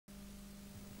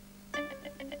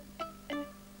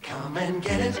Come and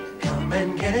get it, come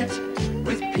and get it,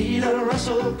 with Peter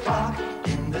Russell-Clarke.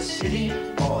 In the city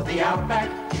or the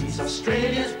outback, he's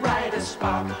Australia's brightest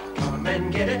spark. Come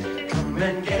and get it, come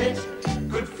and get it,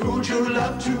 good food you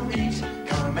love to eat.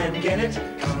 Come and get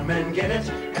it, come and get it,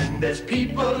 and there's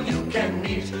people you can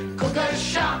meet. Cook a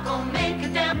shark or make a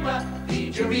damper,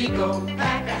 feed your ego,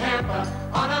 pack a hamper,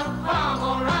 on a farm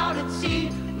or out at sea.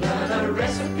 Learn a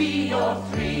recipe or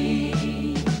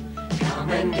three. Come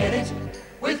and get it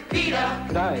with Peter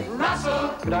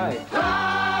Russell-Clarke.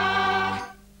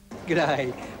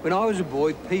 G'day. When I was a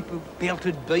boy, people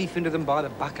belted beef into them by the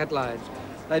bucket loads.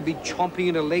 They'd be chomping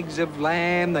into legs of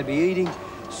lamb, they'd be eating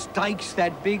steaks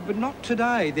that big, but not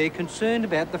today. They're concerned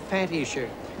about the fat issue.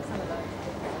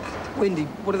 Wendy,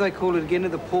 what do they call it again,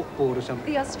 the pork board or something?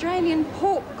 The Australian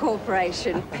Pork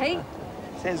Corporation, Pete.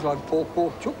 Sounds like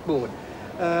pork chook board.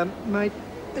 Mate,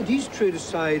 it is true to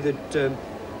say that,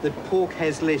 that pork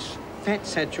has less fat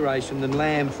saturation than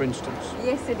lamb, for instance.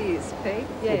 Yes, it is, Pete,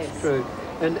 yes. That's true.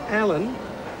 And Alan,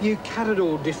 you cut it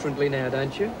all differently now,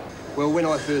 don't you? Well, when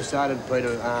I first started,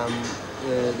 Peter,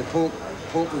 the pork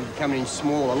was coming in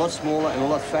small, a lot smaller and a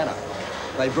lot fatter.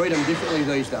 They breed them differently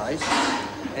these days,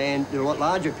 and they're a lot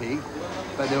larger pig,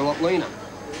 but they're a lot leaner.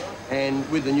 And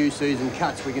with the new season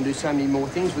cuts, we can do so many more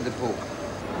things with the pork.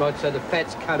 Right, so the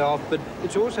fat's cut off, but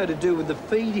it's also to do with the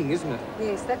feeding, isn't it?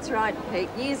 Yes, that's right, Pete.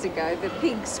 Years ago, the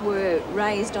pigs were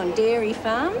raised on dairy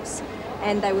farms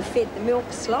and they were fed the milk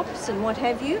slops and what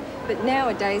have you, but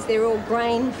nowadays they're all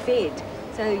grain-fed.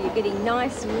 So you're getting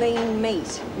nice, lean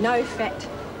meat, no fat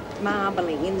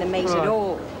marbling in the meat at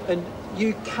all. And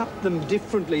you cut them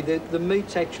differently. The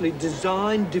meat's actually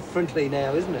designed differently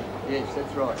now, isn't it? Yes,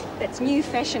 that's right. That's new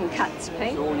fashion cuts, Pete.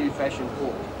 It's all new fashion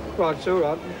pork. Right, it's all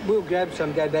right. We'll grab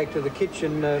some, go back to the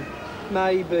kitchen.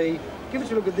 Maybe give us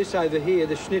a look at this over here,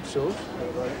 the schnitzels.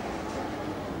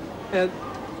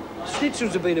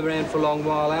 Schnitzels have been around for a long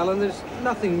while, Alan. There's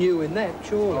nothing new in that,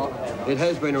 surely. It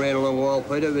has been around a long while,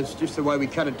 Peter. It's just the way we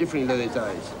cut it differently these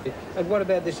days. And what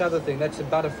about this other thing? That's a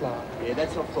butterfly. Yeah,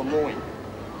 that's off the loin.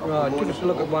 Right, give us a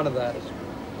look at one of those.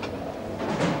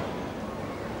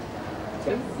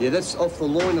 Yeah, that's off the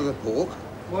loin of the pork.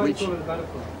 Why do you call it a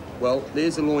butterfly? Well,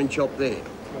 there's the loin chop there.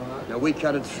 Right. Now, we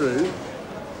cut it through,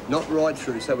 not right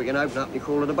through, so we can open up and you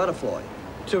call it a butterfly.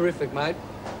 Terrific, mate.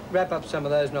 Wrap up some of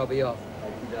those and I'll be off.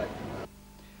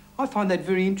 I find that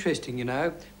very interesting, you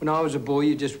know. When I was a boy,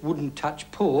 you just wouldn't touch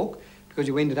pork because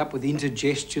you ended up with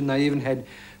indigestion. They even had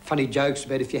funny jokes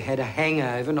about if you had a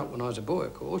hangover, not when I was a boy,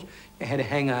 of course, you had a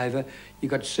hangover, you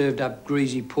got served up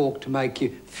greasy pork to make you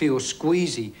feel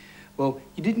squeezy. Well,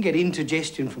 you didn't get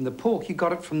indigestion from the pork, you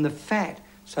got it from the fat.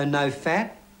 So no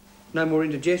fat, no more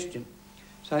indigestion.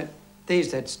 So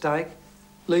there's that steak,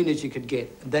 lean as you could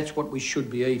get, and that's what we should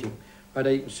be eating. Right,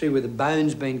 you can see where the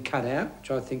bone's been cut out,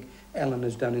 which I think Alan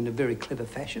has done in a very clever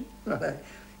fashion. Right,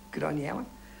 good on you, Alan.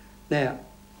 Now,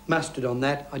 mustard on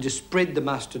that. I just spread the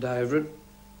mustard over it.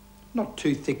 Not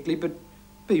too thickly, but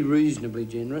be reasonably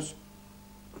generous.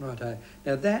 Righto.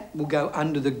 Now, that will go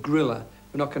under the griller.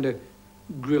 We're not going to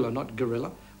griller, not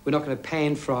gorilla. We're not going to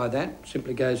pan fry that.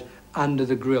 Simply goes under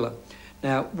the griller.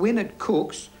 Now, when it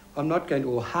cooks, I'm not going to,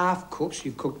 or half cooks,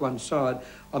 you've cooked one side,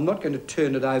 I'm not going to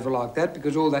turn it over like that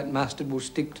because all that mustard will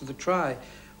stick to the tray.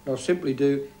 What I'll simply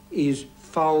do is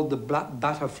fold the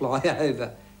butterfly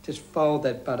over. Just fold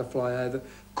that butterfly over,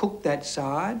 cook that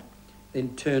side,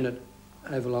 then turn it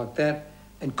over like that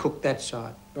and cook that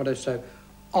side. Righto, so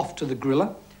off to the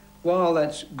griller. While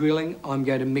that's grilling, I'm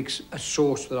going to mix a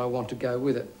sauce that I want to go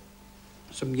with it.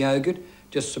 Some yoghurt,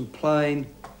 just some plain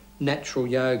natural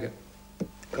yoghurt.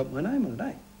 Got my name on it,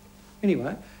 eh?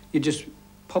 Anyway, you just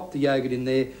pop the yoghurt in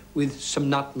there with some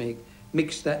nutmeg.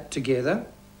 Mix that together,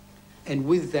 and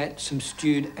with that, some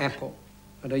stewed apple.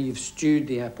 Right, you've stewed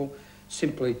the apple.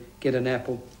 Simply get an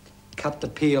apple, cut the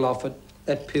peel off it.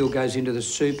 That peel goes into the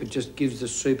soup. It just gives the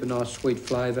soup a nice sweet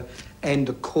flavour, and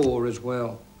the core as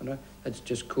well. Right? That's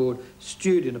just cored,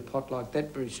 stewed in a pot like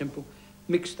that, very simple.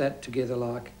 Mix that together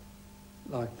like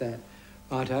that.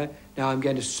 Righto. Now I'm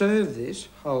going to serve this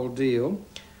whole deal,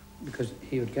 because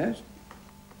here it goes.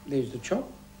 There's the chop,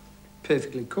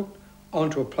 perfectly cooked,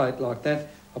 onto a plate like that.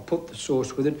 I put the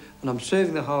sauce with it, and I'm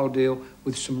serving the whole deal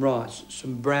with some rice,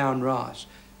 some brown rice,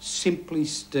 simply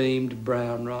steamed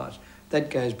brown rice. That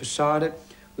goes beside it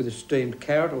with a steamed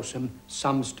carrot or some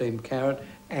steamed carrot,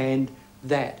 and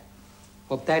that.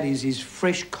 What that is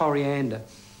fresh coriander.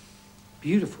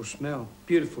 Beautiful smell,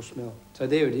 beautiful smell. So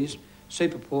there it is,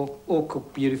 super pork, all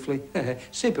cooked beautifully.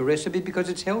 Super recipe because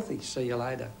it's healthy. See you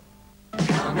later.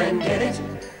 Come and get it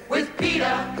with Peter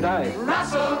G'day.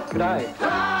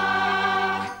 Russell-Clarke.